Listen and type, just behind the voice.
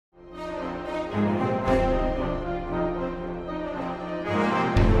Welcome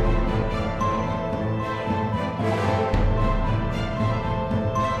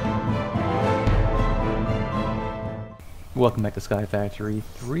back to SkyFactory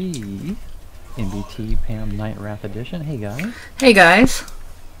 3 MBT Pam Night Wrath Edition. Hey guys. Hey guys.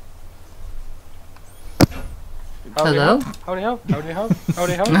 Hello? Howdy ho, howdy ho,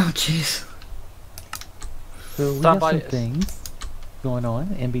 howdy ho. Oh jeez. So we have some things going on.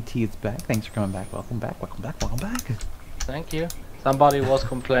 MBT is back. Thanks for coming back. Welcome back, welcome back, welcome back. Thank you. Somebody was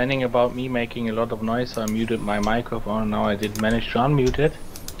complaining about me making a lot of noise, so I muted my microphone. Now I did manage to unmute it.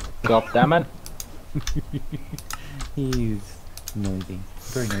 God damn it. He's noisy.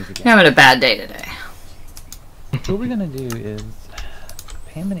 Very noisy guy. Having a bad day today. So what we're gonna do is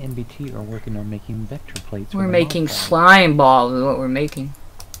Pam and MBT are working on making vector plates. We're making slime balls is what we're making.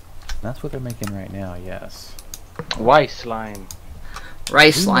 That's what they're making right now, yes. Why slime?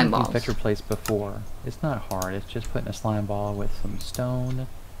 Rice slime balls. Vector plates before. It's not hard. It's just putting a slime ball with some stone,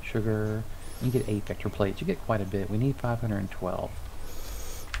 sugar. You get 8 vector plates. You get quite a bit. We need 512.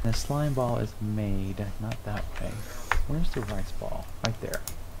 And the slime ball is made not that way. Where's the rice ball? Right there.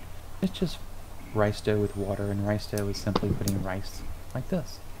 It's just rice dough with water, and rice dough is simply putting rice like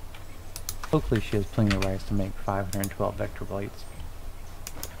this. Hopefully she has plenty of rice to make 512 vector plates.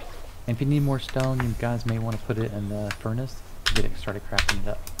 And if you need more stone, you guys may want to put it in the furnace to get it started crafting it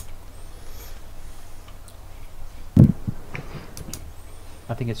up.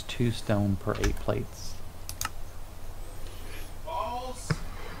 I think it's 2 stone per 8 plates.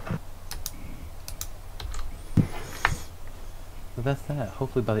 So that's that.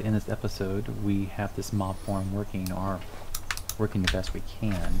 Hopefully by the end of this episode we have this mob farm working the best we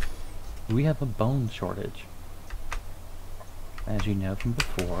can. We have a bone shortage. As you know from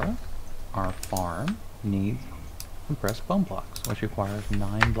before, our farm needs compressed bone blocks, which requires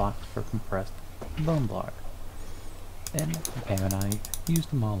 9 blocks per compressed bone block. And Pam and I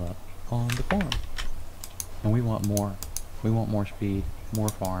used them all up on the farm. And we want more. We want more speed, more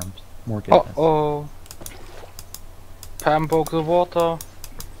farms, more goodness. Uh-oh. Pam broke the water.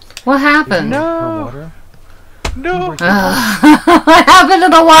 What happened? No! Water? No! What happened to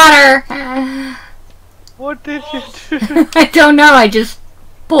the water? What did you do? I don't know. I just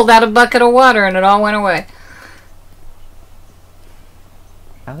pulled out a bucket of water and it all went away.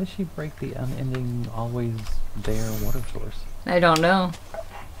 How did she break the unending, always there water source? I don't know.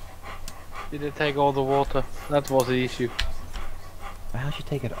 Did it take all the water? That was the issue. How did she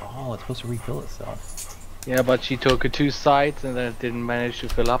take it all? It's supposed to refill itself. Yeah, but she took it 2 sides and then it didn't manage to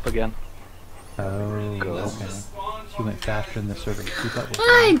fill up again. Oh, okay. She went faster than the server could keep up with.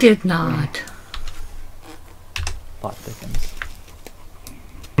 I did not. Plot thickens.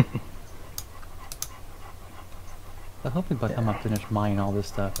 So hopefully by the time I finish mining all this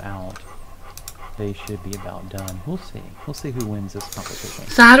stuff out, they should be about done. We'll see. We'll see who wins this competition.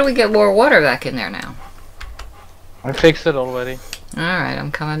 So how do we get more water back in there now? I fixed it already. Alright,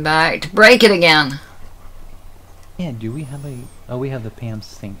 I'm coming back to break it again. Yeah, do we have a... Oh, we have the Pam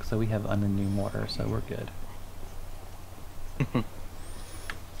sink, so we have unending water, so we're good.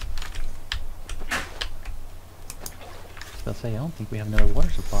 I'll say, I don't think we have another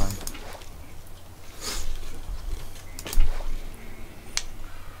water supply.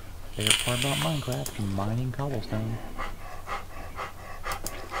 Favorite part about Minecraft, mining cobblestone.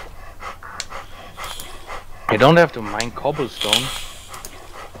 You don't have to mine cobblestone.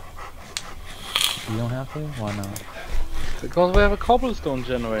 You don't have to? Why not? Because we have a cobblestone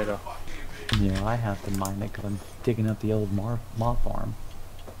generator. Yeah, I have to mine it because I'm digging up the old mob farm.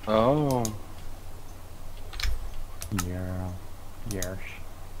 Oh. Yeah. Yes.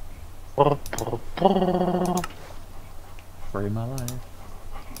 Story of my life.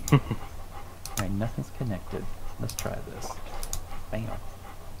 Alright, nothing's connected. Let's try this. Bam.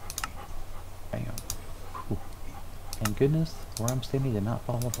 Bam. Whew. Thank goodness where I'm standing did not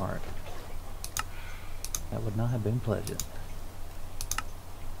fall apart. That would not have been pleasant.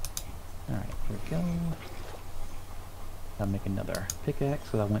 Alright, here we go. I'll make another pickaxe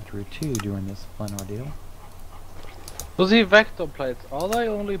because I went through 2 during this fun ordeal. So the vector plates, are they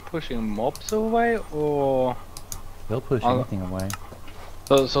only pushing mobs away or... They'll push anything away.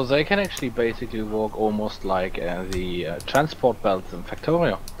 So they can actually basically work almost like the transport belts in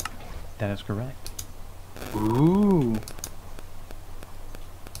Factorio. That is correct. Ooh.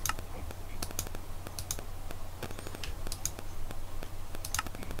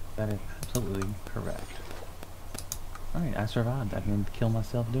 That is absolutely correct. Alright, I survived. I didn't kill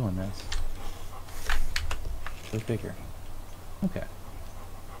myself doing this. Go figure. Okay.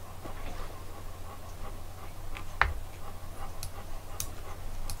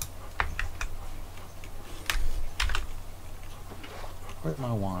 Where's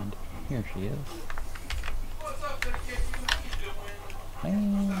my wand? Here she is.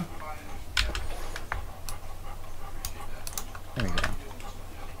 Man. There we go.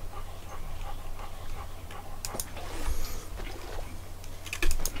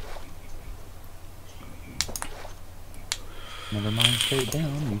 Never mind straight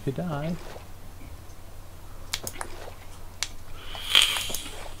down, you could die.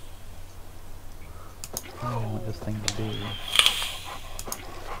 I don't know what this thing to do.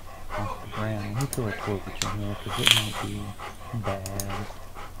 Off the ground. Let me throw a torch in here because it might be bad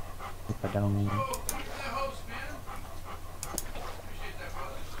if I don't.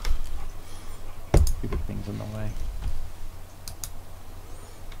 Stupid things in the way.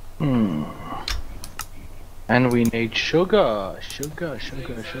 And we need sugar. Sugar.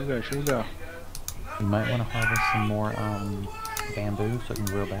 You might want to harvest some more bamboo so it can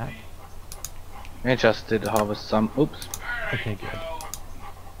grow back. I just did harvest some. Oops. Okay, good.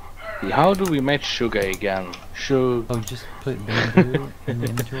 How do we make sugar again? Sugar. Oh, just put bamboo in the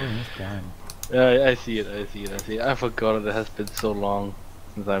inventory and it's done. I see it. I forgot it has been so long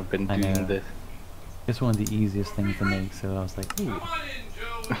since I've been doing this. It's one of the easiest things to make, so I was like, ooh.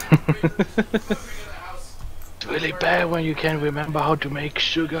 It's really bad when you can't remember how to make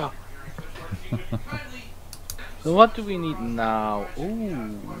sugar. So what do we need now?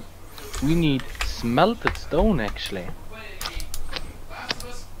 Ooh, we need smelted stone actually.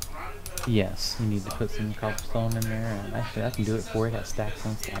 Yes, you need to put some cobblestone in there, and actually I can do it for you. Got stacks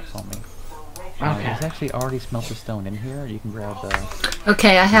on me. Okay. There's actually already smelted stone in here. You can grab the.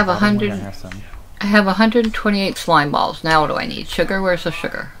 Okay, I have 100. Have some. I have 128 slime balls. Now what do I need? Sugar? Where's the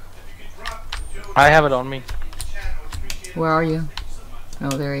sugar? I have it on me. Where are you?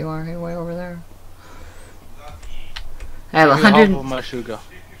 Oh, there you are. You're way over there. I have 100. Of my sugar.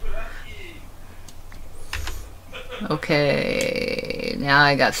 Okay, now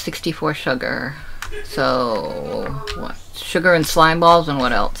I got 64 sugar. So, what? Sugar and slime balls and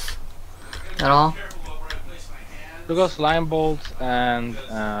what else? That all? Sugar, slime balls, and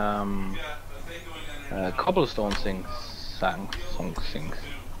cobblestone things. Things.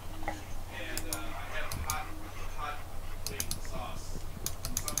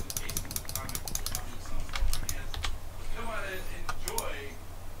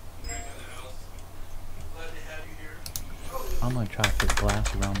 I'm gonna try to put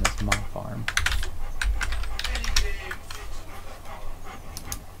glass around this mob farm.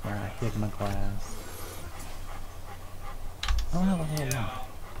 Where I hid my glass. I don't have a whole lot.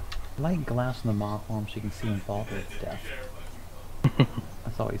 I like glass in the mob farm so you can see them fall to their death.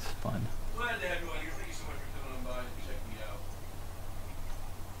 That's always fun.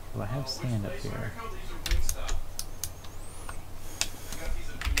 Do I have sand up here?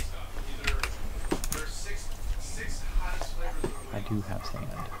 I do have sand.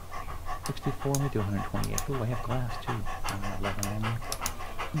 64, maybe 128. Ooh, I have glass too. 11 on me.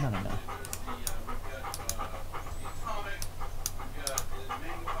 Not enough.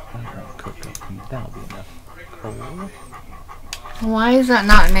 I won't cook up. That'll be enough. Coal. Why is that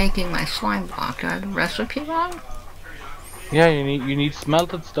not making my slime block? Do I have the recipe wrong? Yeah, you need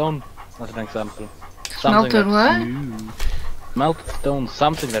smelted stone as an example. Smelted what? Smooth. Smelted stone,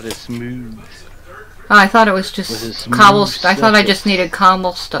 something that is smooth. Oh, I thought it was just cobblestone. I thought I just needed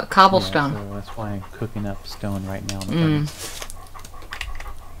cobblestone. Yeah, so that's why I'm cooking up stone right now.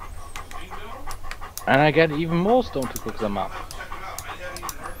 And I get even more stone to cook them up.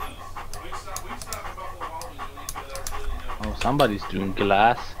 Oh, somebody's doing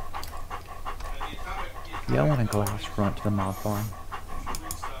glass. Yeah, I want a glass front to the mob farm.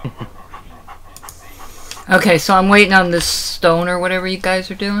 Okay, so I'm waiting on this stone or whatever you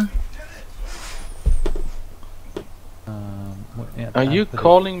guys are doing. Are you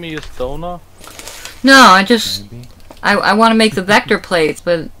calling me a stoner? No, I just... I want to make the vector plates,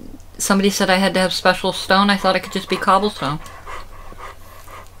 but somebody said I had to have special stone. I thought it could just be cobblestone.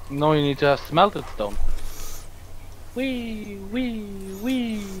 No, you need to have smelted stone. Wee.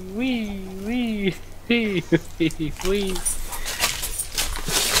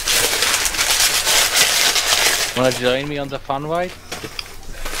 Wanna join me on the fun ride?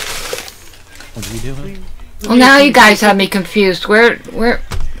 What are you doing? Well, now you guys have me confused. Where,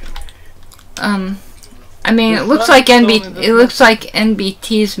 I mean, it looks like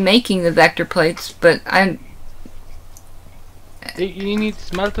NBT's making the vector plates, but You need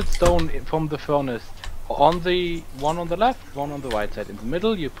smelted stone from the furnace. On the one on the left, one on the right side. In the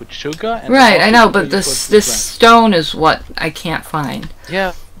middle, you put sugar. And right, I know, but this stone is what I can't find.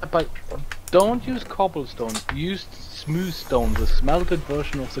 Yeah, but don't use cobblestone. Use smooth stone, the smelted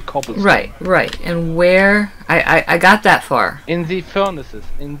version of the cobblestone. Right, right. And where? I got that far. In the furnaces.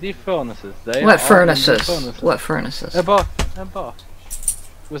 In the furnaces. They What are furnaces? in the furnaces. What furnaces? Above. Above.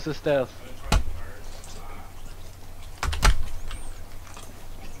 With the stairs.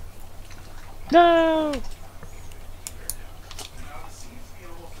 No!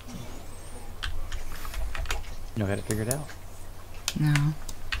 You got it figured out? No.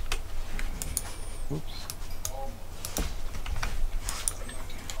 Oops.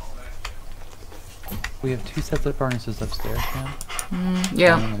 We have 2 sets of furnaces upstairs now.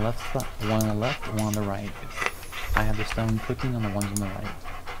 Yeah. One on the left, one on the left, one on the right. I have the stone cooking on the ones on the right.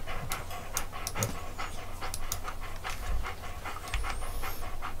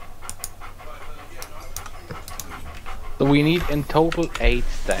 So we need in total 8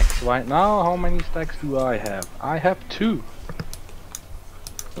 stacks. Right now, how many stacks do I have? I have 2.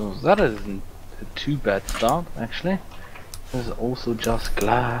 So that isn't a too bad start, actually. There's also just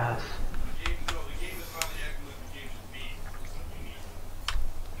glass.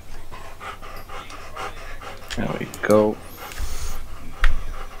 There we go.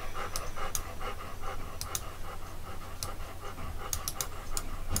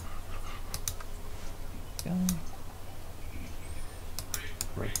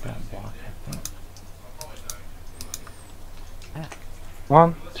 Break that block, I think. Ah.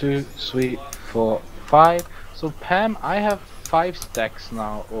 1, 2, 3, 4, 5. So Pam, I have 5 stacks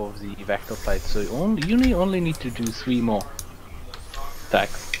now of the vector plates. So you only need to do 3 more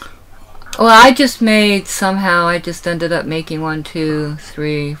stacks. Well, I just made somehow. I just ended up making 1, 2,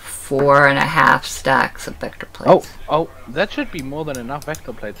 3, 4.5 stacks of vector plates. Oh, that should be more than enough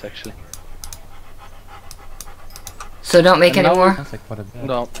vector plates actually. So don't make And any now more. That's like quite a bit.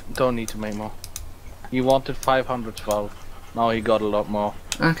 No, don't need to make more. He wanted 512. Now he got a lot more.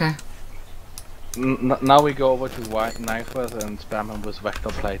 Okay. Now we go over to white knifers and spam him with vector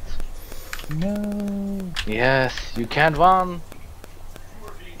plates. No. Yes, you can't run.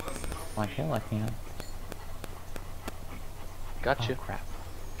 Like hell I can. Gotcha. Oh crap.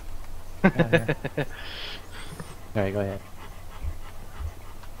 Alright, go ahead.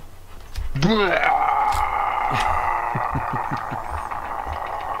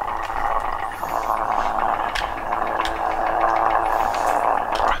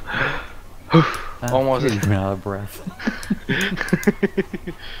 Almost. Getting out of breath.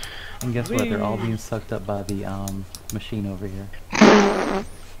 And guess what? They're all being sucked up by the machine over here.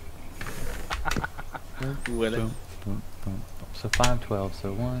 Will it? Boom, boom, boom. So 512.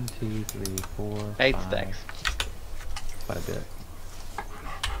 So 1, 2, 3, 4, 8 5. stacks. Quite a bit.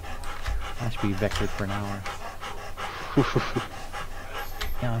 That should be vectored for an hour.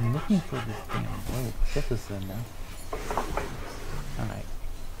 Now I'm looking for this damn. Whoa, this is enough. Alright.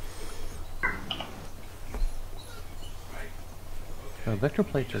 So vector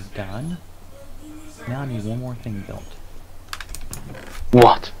plates are done. Now I need one more thing built.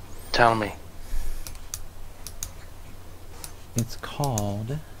 What? Tell me. It's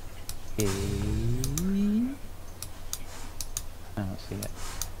called a... I don't see it.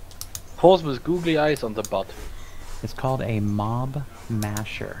 Horse with googly eyes on the butt. It's called a mob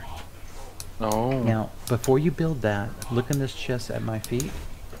masher. Oh. Now, before you build that, look in this chest at my feet.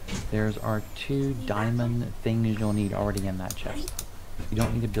 There's our 2 diamond things you'll need already in that chest. You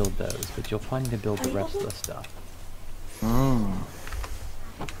don't need to build those, but you'll probably need to build the rest of the stuff.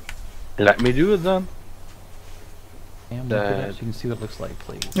 Let me do it then. And look at it so you can see what it looks like,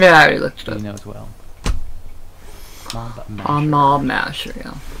 please. Yeah, I already looked So it you up. know as well. Mob masher. On Mob Masher,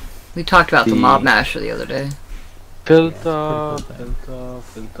 yeah. We talked about the Mob Masher the other day. Filter, Yeah,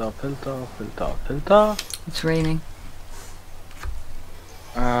 it's a filter. It's raining.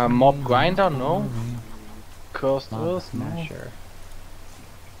 Mob grinder, no. Cursed Mob earth, no. masher.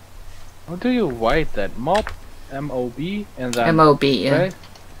 How do you write that? Mob, M-O-B, and then... M-O-B, yeah. right?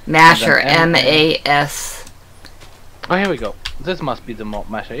 Masher, And then M-A-S. Oh, here we go. This must be the mob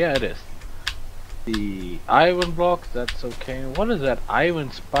masher. Yeah, it is. The iron block, that's okay. What is that?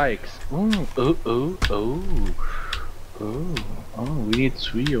 Iron spikes. Ooh, ooh, ooh, ooh. Ooh. Oh, we need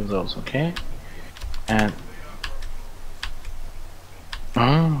 3 of those, okay? And...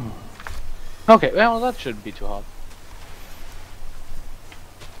 Okay, well, that shouldn't be too hard.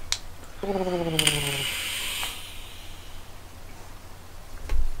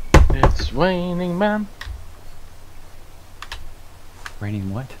 It's raining, man.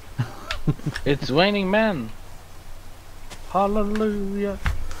 Raining what? It's raining, man. Hallelujah.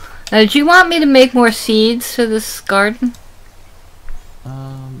 Now, did you want me to make more seeds to this garden?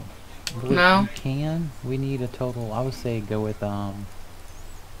 Well, No. You can. We need a total. I would say go with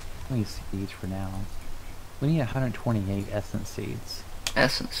 20 seeds for now. We need 128 essence seeds.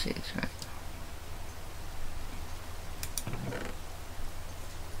 Essence seeds, right?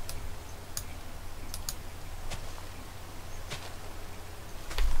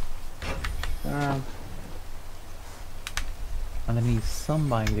 I'm gonna need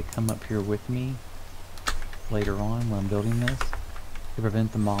somebody to come up here with me later on when I'm building this to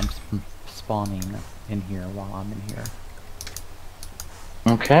prevent the mobs from spawning in here while I'm in here.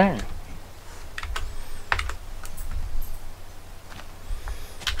 Okay.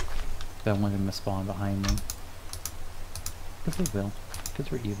 So I want them to spawn behind me. Because they will.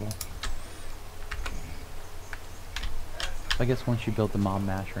 Because we're evil. I guess once you build the mob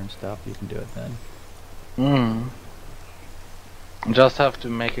masher and stuff, you can do it then. Just have to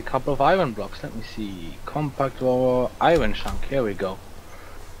make a couple of iron blocks. Let me see. Compact or iron chunk. Here we go.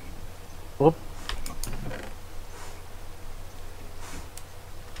 Whoop.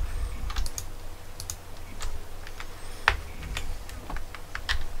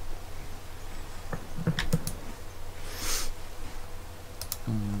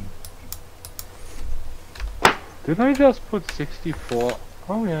 Did I just put 64?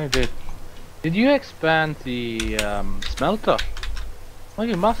 Oh yeah, I did. Did you expand the smelter? Oh,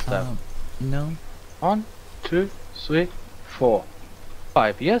 you must have. No. 1, 2, 3, 4,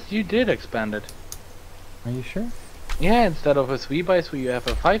 5. Yes, you did expand it. Are you sure? Yeah, instead of a 3x3, you have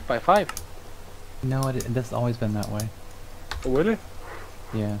a 5x5. No, that's always been that way. Oh, really?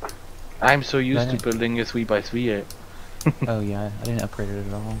 Yeah. I'm so used to building a 3x3. Oh yeah, I didn't upgrade it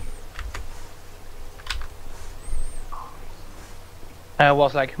at all. I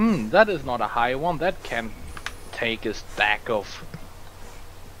was like, that is not a high one. That can take a stack of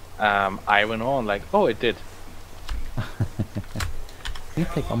iron ore. Like, oh, it did. You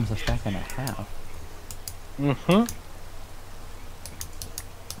take almost a stack and a half.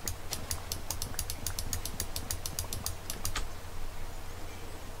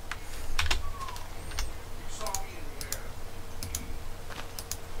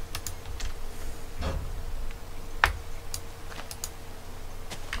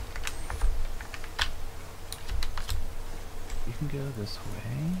 You can go this way.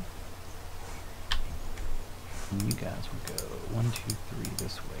 And you guys will go 1, 2, 3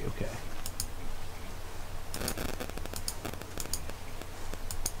 this way. Okay.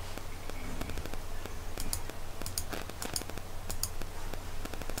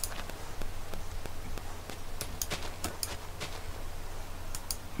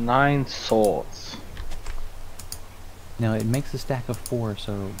 Nine swords. Now it makes a stack of 4,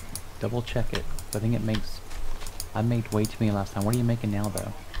 so double check it. I think it makes. I made way too many last time. What are you making now,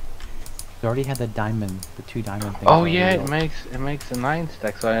 though? You already had the diamond, the 2 diamond things. Oh yeah, it makes a 9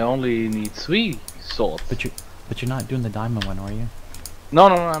 stack, so I only need 3 swords. But you're not doing the diamond one, are you? No,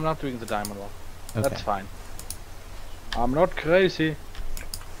 I'm not doing the diamond one. Okay. That's fine. I'm not crazy.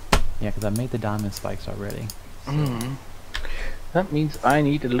 Yeah, because I made the diamond spikes already. So. That means I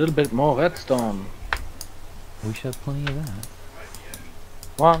need a little bit more redstone. We should have plenty of that.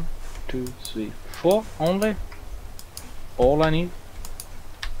 1, 2, 3, 4 only. All I need.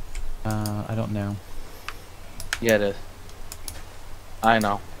 I don't know. Yeah, it is. I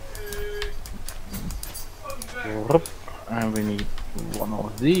know. And we need one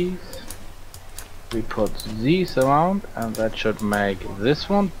of these. We put these around, and that should make this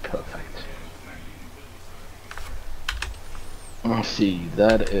one perfect. Let's see,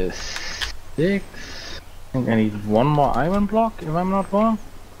 that is 6. I think I need one more iron block, if I'm not wrong.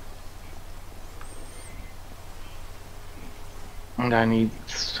 And I need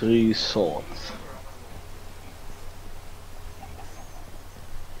 3 swords.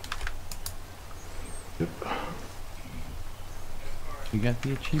 You got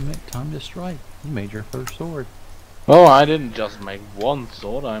the achievement, time to strike. You made your first sword. Oh, I didn't just make one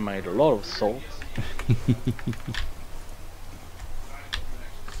sword, I made a lot of swords.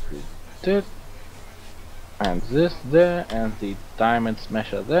 Did. And this there, and the diamond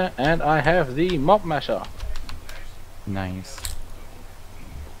smasher there, and I have the mob masher. Nice.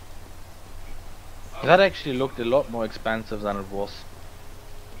 That actually looked a lot more expensive than it was.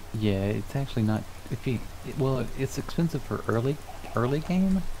 Yeah, it's actually not. Well, it's expensive for early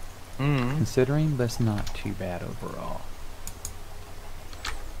game, considering, but it's not too bad overall.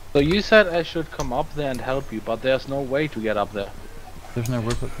 So you said I should come up there and help you, but there's no way to get up there. There's no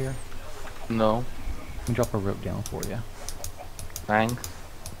rope up here? No. Let me drop a rope down for you. Thanks.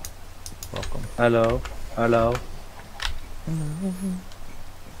 Welcome. Hello. Hello. Hello.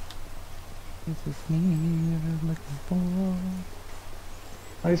 This is me you're looking for.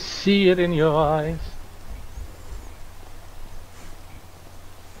 I see it in your eyes.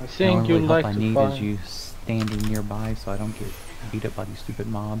 I The think only you really help like I to need find... is you standing nearby so I don't get beat up by these stupid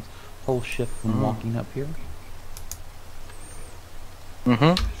mobs. Hold shift when walking up here.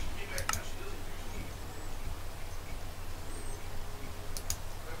 Mm-hmm.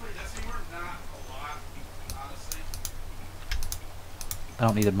 I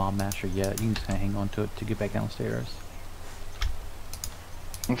don't need a mob master yet. You can just kind of hang on to it to get back downstairs.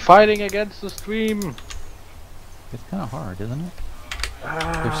 I'm fighting against the stream. It's kind of hard, isn't it?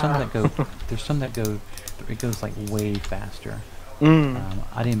 There's some that go. There's some that go. It goes like way faster.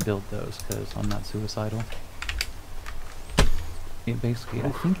 I didn't build those because I'm not suicidal. It basically, I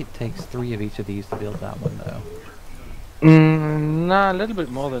think it takes 3 of each of these to build that one though. Nah, a little bit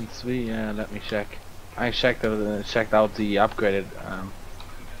more than 3. Yeah, let me check. I checked out the upgraded.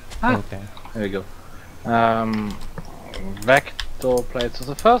 Okay. There we go. Vector plates. So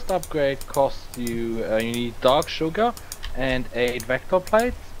the first upgrade costs you. You need dark sugar and 8 vector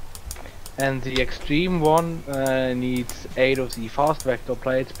plates, and the extreme one needs 8 of the fast vector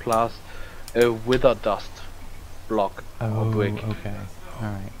plates plus a wither dust block or brick. Okay.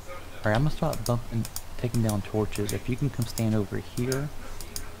 Alright. Alright, I'm gonna start taking down torches. If you can come stand over here.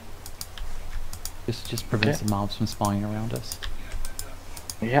 This just prevents the mobs from spawning around us.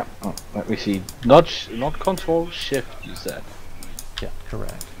 Yeah. Oh, let me see. Not control shift. You said. Yeah,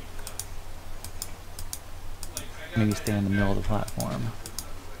 correct. Maybe stay in the middle of the platform.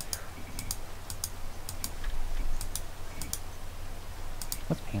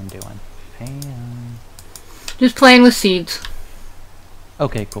 What's Pam doing? Pam. Just playing with seeds.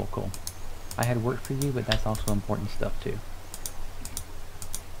 Okay, cool. I had work for you, but that's also important stuff too.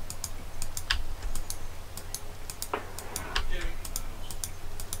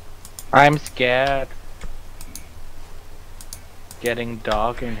 I'm scared. Getting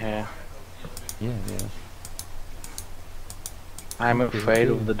dark in here. Yeah, it is. I'm afraid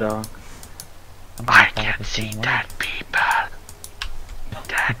of the dark. I can see dead people.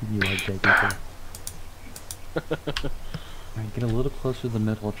 Dead people. Alright, get a little closer to the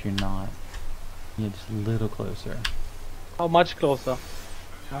middle if you're not. Yeah, just a little closer. How much closer?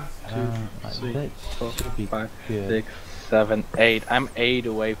 1, 2, 3, that 4, should be 5, good. 6, 7, 8. I'm 8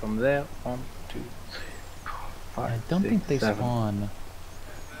 away from there. 1, 2, 3, 4, 5, I don't 6, think they 7. spawn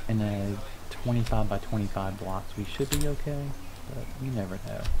in a 25 by 25 blocks. We should be okay, but you never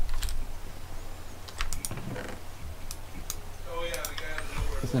know.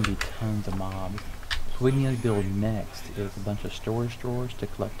 There's gonna be tons of mobs. So what we need to build next is a bunch of storage drawers to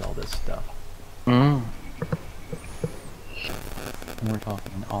collect all this stuff. And we're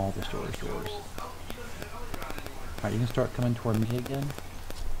talking all the storage drawers. Alright, you can start coming toward me again.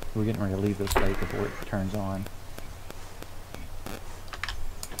 We're getting ready to leave this plate before it turns on.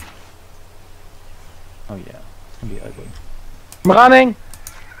 Oh yeah, it's gonna be ugly. I'm running!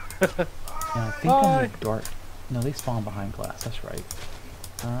 Yeah, I think on the dark... No, they spawn behind glass, that's right.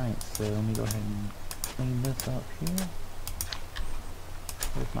 Alright, so let me go ahead and clean this up here.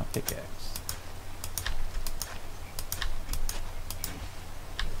 Where's my pickaxe?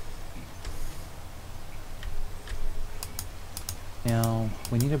 Now,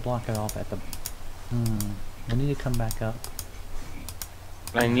 we need to block it off at the... we need to come back up.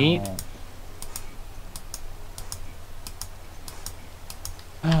 I need...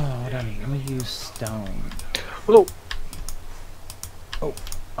 Oh, what do I need? Let me use stone. Hello! Oh,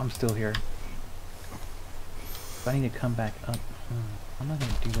 I'm still here. If I need to come back up... I'm not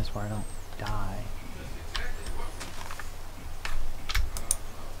going to do this where I don't die.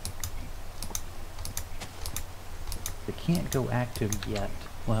 It can't go active yet.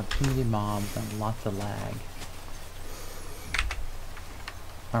 We'll have too many mobs and lots of lag.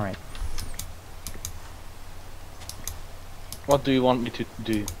 Alright. What do you want me to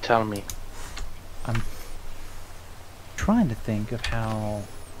do? Tell me. I'm trying to think of how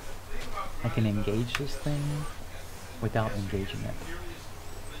I can engage this thing without engaging it.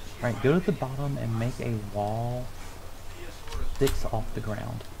 Alright, go to the bottom and make a wall 6 off the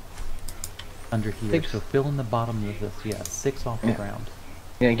ground. Under here. 6. So fill in the bottom of this. Yeah, 6 off the ground.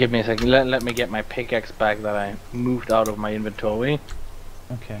 Yeah, give me a second. Let me get my pickaxe back that I moved out of my inventory.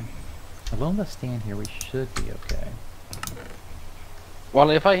 Okay. As long as I stand here, we should be okay. Well,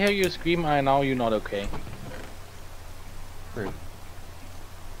 if I hear you scream, I know you're not okay. True.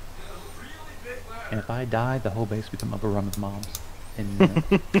 And if I die, the whole base become overrun with mobs. In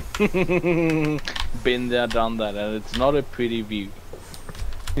minutes. Been there, done that, and it's not a pretty view.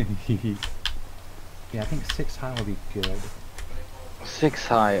 Yeah, I think 6 high will be good. 6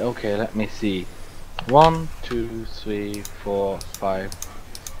 high, okay, let me see. 1, 2, 3, 4, 5, 6.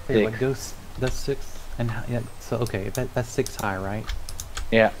 Hey, what goes? That's 6 and yeah. So okay, that's 6 high, right?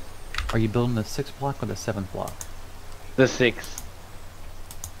 Yeah, Are you building the 6th block or the 7th block? the 6.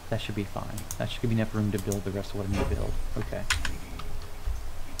 That should be fine. That should give me enough room to build the rest of what I need to build. Okay.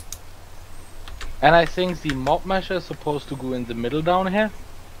 And I think the mob masher is supposed to go in the middle down here.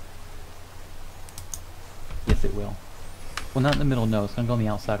 Yes, it will. Well, not in the middle, no. It's going to go on the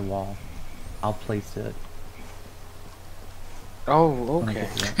outside wall. I'll place it. Oh, when I okay.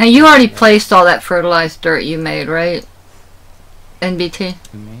 get to that. Now you already placed all that fertilized dirt you made, right? NBT?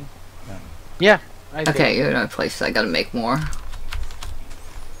 You made? No. Yeah, I did. Okay, you're gonna place. I gotta make more.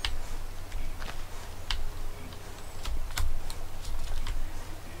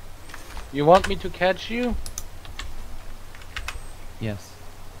 You want me to catch you? Yes.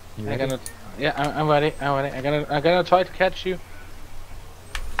 You I'm ready? gonna. Yeah, I'm ready. I'm ready. I'm gonna try to catch you.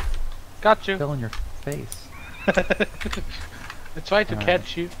 Got you. Fell on your face. I tried to Alright.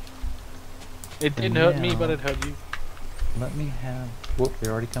 catch you. It didn't hurt me, but it hurt you. Let me have... Whoop,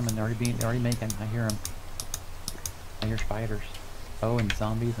 they're already coming. They're already making. I hear them. I hear spiders. Oh, and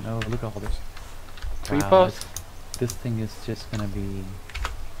zombies, and oh, look at all this. Creepers. This thing is just gonna be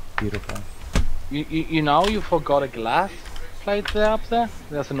beautiful. You know you forgot a glass plate there up there?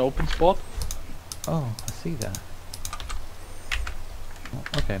 There's an open spot. Oh, I see that. Well,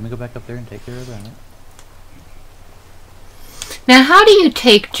 okay, let me go back up there and take care of that. Now, how do you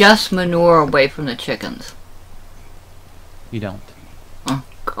take just manure away from the chickens? You don't. Oh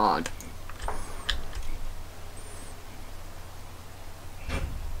God.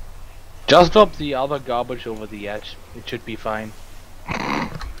 Just drop the other garbage over the edge. It should be fine.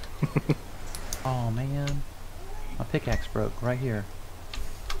 Oh man, my pickaxe broke right here.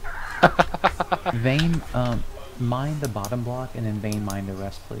 Vein, mine the bottom block and then vein mine the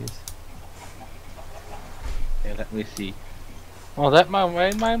rest, please. Yeah, let me see. Oh, that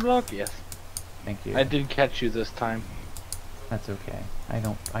my mine block? Yes. Thank you. I didn't catch you this time. That's okay.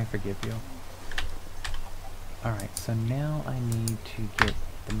 I forgive you. Alright, so now I need to get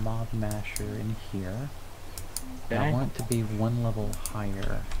the mob masher in here. And I Okay. want it to be one level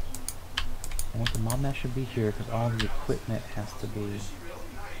higher. I want the mob masher to be here because all the equipment has to be...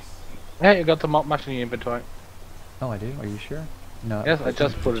 Yeah, you got the mob mash in your inventory. Oh, I do? Are you sure? No. Yes, I it's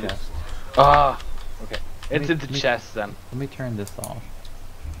just in the put it in. chest. Ah, okay. Let It's me- in the let me- chest then. Let me turn this off.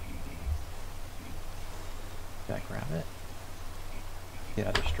 Did I grab it? Yeah,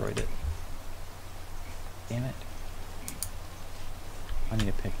 I destroyed it. Damn it. I need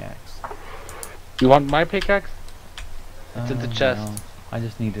a pickaxe. You want my pickaxe? It's in the Oh, chest. no. I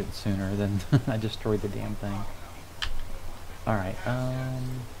just need it sooner than I destroyed the damn thing. Alright,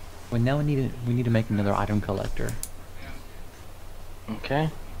 well now we need to make another item collector. Okay.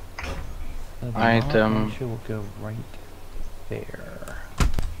 So the Item. mob masher will go right there.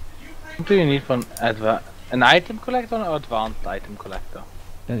 What do you need for an item collector or advanced item collector?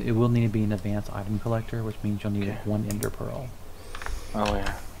 It will need to be an advanced item collector, which means you'll need Okay. one ender pearl. Oh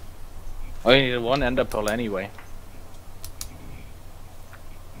yeah. Oh, you need one ender pearl anyway.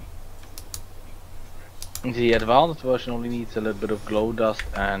 The advanced version only needs a little bit of glow dust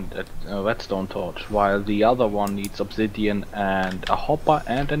and a redstone torch, while the other one needs obsidian and a hopper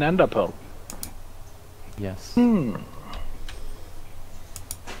and an ender pearl. Yes. Hmm.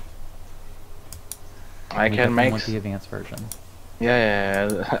 I We can definitely make. want the advanced version. Yeah,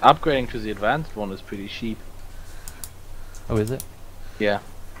 upgrading to the advanced one is pretty cheap. Oh, is it? Yeah.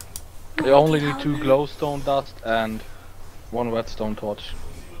 You only need 2 glowstone dust and 1 redstone torch.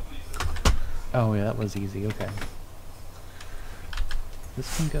 Oh yeah, that was easy. Okay.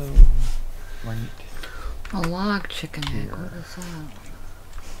 This can go right. A log chicken egg. Here. What is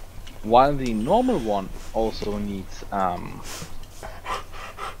that? While the normal one also needs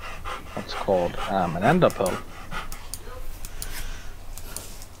what's called an ender pearl.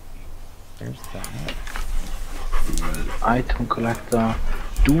 There's that. Item collector.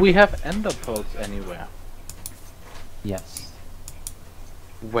 Do we have ender pearls anywhere? Yes.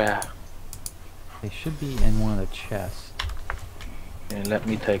 Where? They should be in one of the chests Yeah, let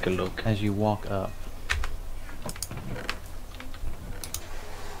me take a look. as you walk up.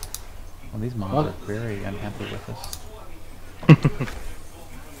 Well, these mobs What? are very unhappy with us.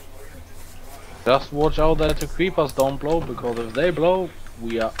 Just watch out that the creepers don't blow, because if they blow,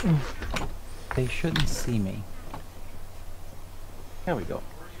 we are. They shouldn't see me. There we go.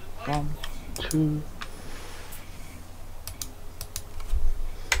 1, 2.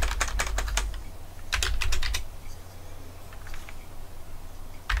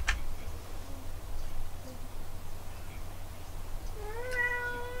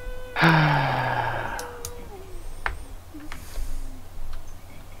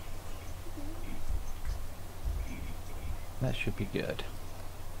 That should be good.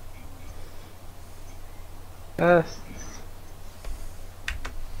 Yes.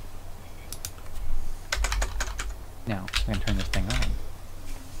 Now, I'm gonna turn this thing on.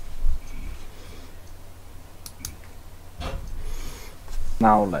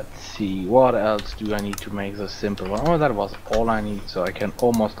 Now let's see, what else do I need to make this simple? Oh, that was all I need, so I can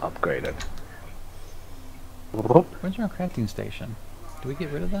almost upgrade it. Where's our crafting station? Did we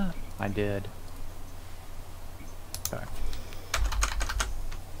get rid of that? I did. Okay.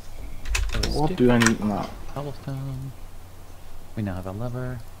 What do I need now? Cobblestone. We now have a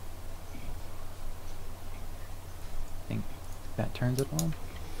lever. I think that turns it on.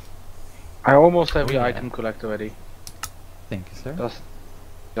 I almost have Oh, the yeah. item collector ready. Thank you, sir.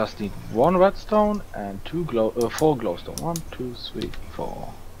 Just need 1 redstone and 4 glowstone. 1, 2, 3,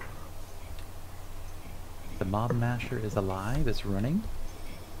 4. The mob masher is alive. It's running.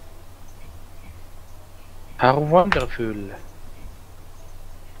 How wonderful!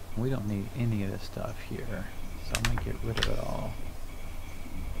 We don't need any of this stuff here, so I'm gonna get rid of it all.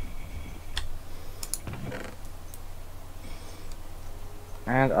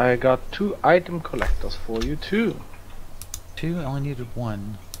 And I got 2 item collectors for you too. 2, I only needed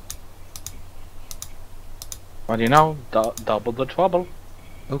 1. But you know, double the trouble.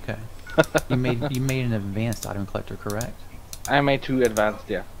 Okay. you made an advanced item collector, correct? I made 2 advanced,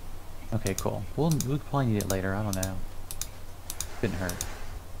 yeah. Okay, cool. We'll probably need it later. I don't know. Couldn't hurt.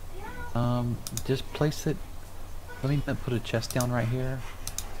 Just place it. Let me put a chest down right here,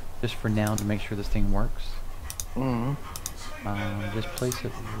 just for now to make sure this thing works. Mm-hmm. Just place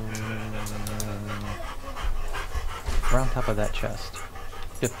it right on top of that chest.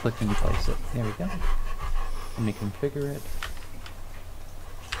 Just click and you place it. There we go. Let me configure it.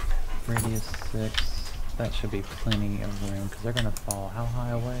 Radius 6. That should be plenty of room because they're gonna fall how high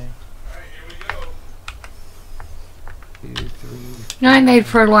away? 2, 3. No, I made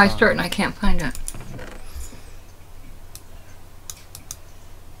 4, fertilized 5. dirt and I can't find it.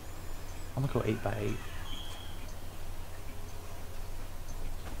 I'm gonna go 8 by 8.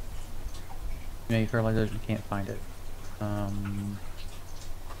 You made fertilizers, you can't find it.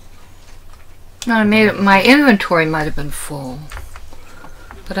 No, I made it. My inventory might have been full,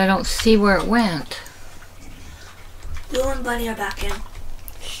 but I don't see where it went. Blue and Bunny are back in.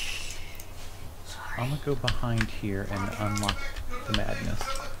 I'm gonna go behind here and unlock the madness.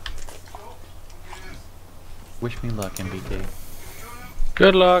 Wish me luck, MBT.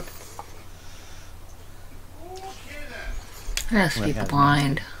 Good luck! It has to be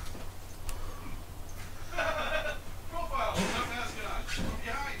blind.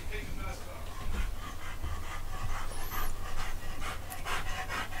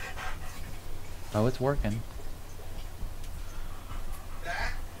 Oh, it's working.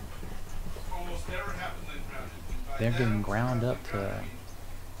 They're getting ground up to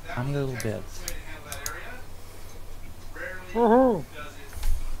tiny little bits. Woohoo!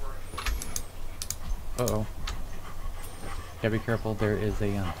 Uh-oh. Gotta be careful, there is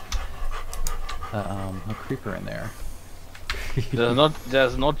a creeper in there.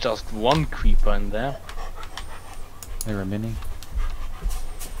 There's not just one creeper in there. There are many.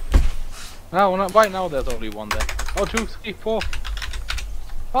 No, right now there's only one there. Oh, 2, 3, 4,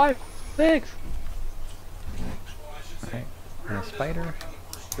 5, 6! Okay, and a spider.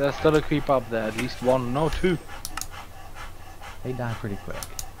 There's still a creeper up there, at least 1, no 2. They die pretty quick.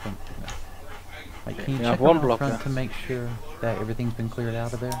 Thank goodness. Like, Okay, can you we have check one around block front there. to make sure that everything's been cleared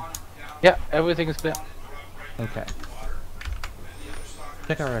out of there? Yeah, everything is clear. Okay.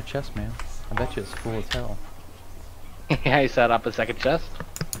 Check out our chest, man. I bet you it's full as hell. I set up a second chest.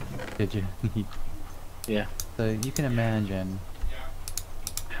 Did you? Yeah. So you can imagine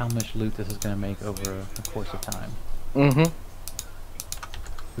how much loot this is going to make over the course of time. Mm-hmm.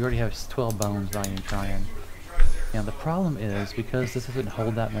 We already have 12 bones, not even trying. Now the problem is, because this doesn't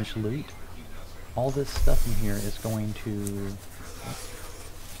hold that much loot, all this stuff in here is going to...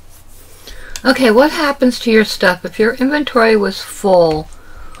 Okay, what happens to your stuff if your inventory was full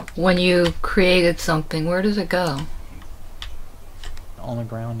when you created something? Where does it go? on the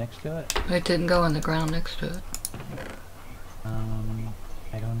ground next to it. It didn't go on the ground next to it.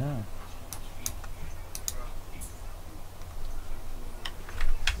 I don't know.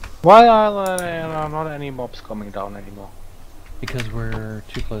 Why are there not any mobs coming down anymore? Because we're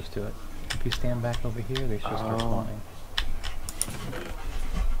too close to it. If you stand back over here, they should start spawning.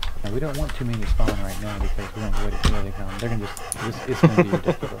 Now we don't want too many to spawn right now because we don't know where they come. They're gonna it's gonna be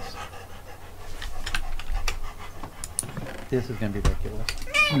ridiculous. This is gonna be ridiculous.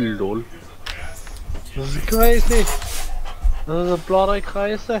 Lol. This is crazy. This is bloody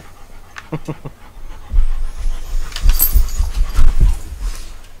crazy.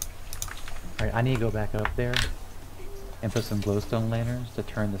 Alright, I need to go back up there and put some glowstone lanterns to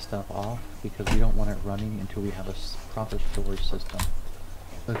turn the stuff off because we don't want it running until we have a proper storage system.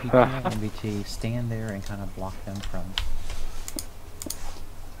 So if you can, MBT, stand there and kind of block them from...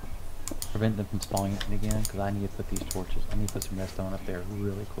 prevent them from spawning again, because I need to put these torches. I need to put some redstone up there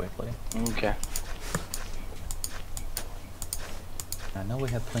really quickly. Okay. I know we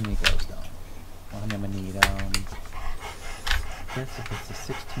have plenty of glowstone. Well, I'm gonna need, I guess if it's a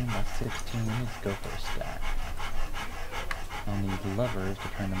 16 by 16, we need to go for a stack. I'll need levers to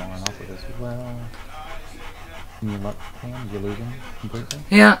turn them on and off with as well. Can you look, Pam? Did you lose them completely?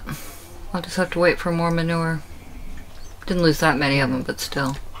 Yeah. I'll just have to wait for more manure. Didn't lose that many of them, but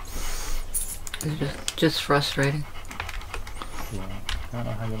still. It's just frustrating. Yeah. I don't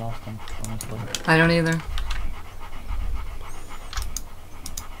know how you lost them, honestly. I don't either.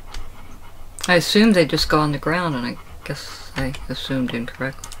 I assumed they'd just go on the ground, and I guess I assumed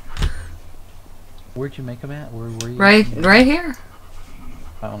incorrectly. Where'd you make them at? Where were you? Right here.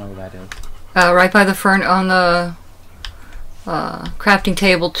 I don't know where that is. Right by the on the crafting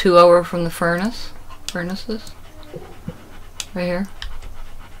table 2 over from the furnaces. Right here.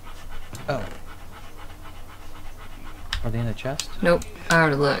 Oh. Are they in the chest? Nope. I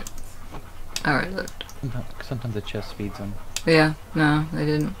already looked. Sometimes the chest feeds them. Yeah. No, they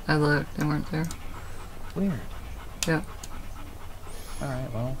didn't. I looked. They weren't there. Weird. Yeah.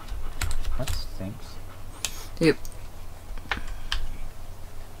 Alright, well, that stinks. Yep.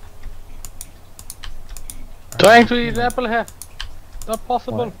 Trying to eat an apple here. Not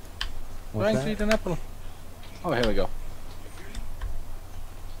possible. What? What's Trying that? to eat an apple. Oh, here we go.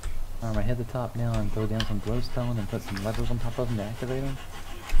 Alright, I hit the top now and throw down some glowstone and put some levers on top of them to activate them.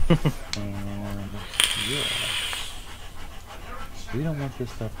 And yeah. We don't want this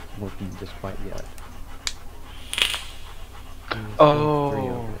stuff working just quite yet.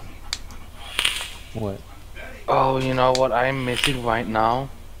 Oh. What? Oh, you know what I'm missing right now?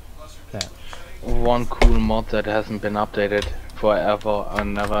 That. One cool mod that hasn't been updated forever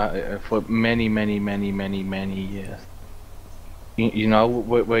and never for many years. You know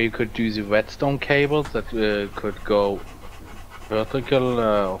where you could do the redstone cables that could go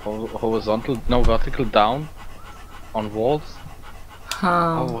vertical, horizontal, no, vertical down on walls.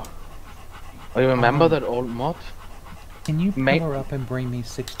 Oh, you remember that old mod? Can you power up and bring me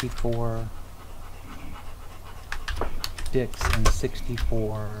 64 sticks and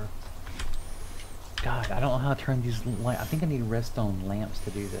 64? God, I don't know how to turn these I think I need redstone lamps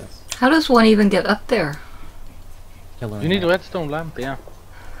to do this. How does one even get up there? You need a redstone lamp, yeah.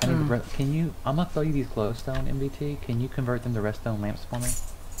 I need can you? I'm gonna throw you these glowstone, MBT. Can you convert them to redstone lamps for me?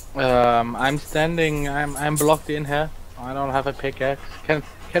 I'm standing. I'm blocked in here. I don't have a pickaxe. Can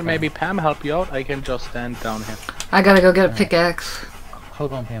maybe Pam help you out? I can just stand down here. I gotta go get a pickaxe.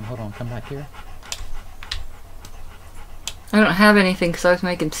 Hold on, Pam. Hold on. Come back here. I don't have anything because I was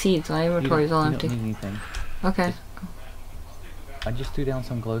making seeds. My inventory's all empty. You don't need anything. Okay. I just threw down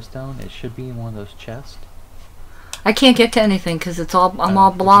some glowstone. It should be in one of those chests. I can't get to anything because it's all I'm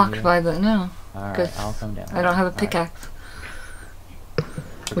all blocked by the Alright, I'll come down. I don't have a pickaxe,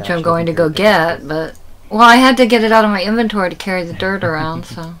 which I'm you going to can go carry the get. But well, I had to get it out of my inventory to carry the dirt around.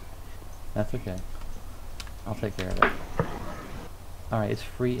 So that's okay. I'll take care of it. Alright, it's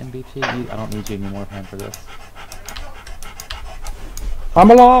free MBT. I don't need you anymore, Pam, for this.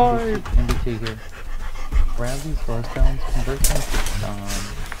 I'm alive! MBT here. Grab these glowstones, convert them to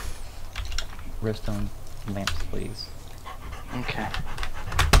redstone lamps, please. Okay.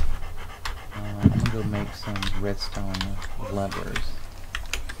 I'm gonna go make some redstone levers.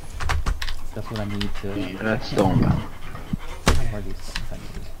 That's what I need to... Redstone. How are these things I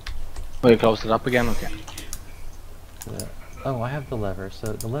need? Oh, you closed it up again? Okay. Oh, I have the levers.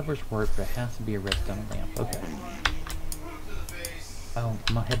 So the levers work, but it has to be a redstone lamp. Okay. Oh,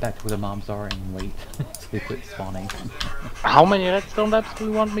 I'm gonna head back to where the mobs are and wait so they quit spawning. How many redstone lamps do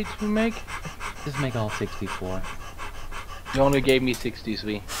you want me to make? Just make all 64. You only gave me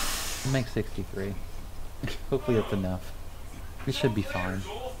 63. Make 63. Hopefully that's enough. We should be fine.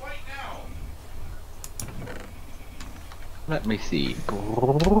 Let me see.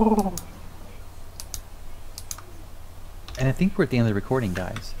 And I think we're at the end of the recording,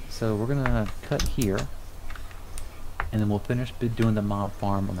 guys. So we're gonna cut here. And then we'll finish doing the mob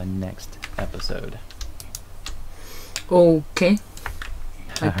farm on the next episode. okay.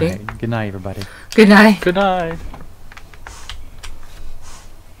 Alright, good night everybody. Good night. Good night.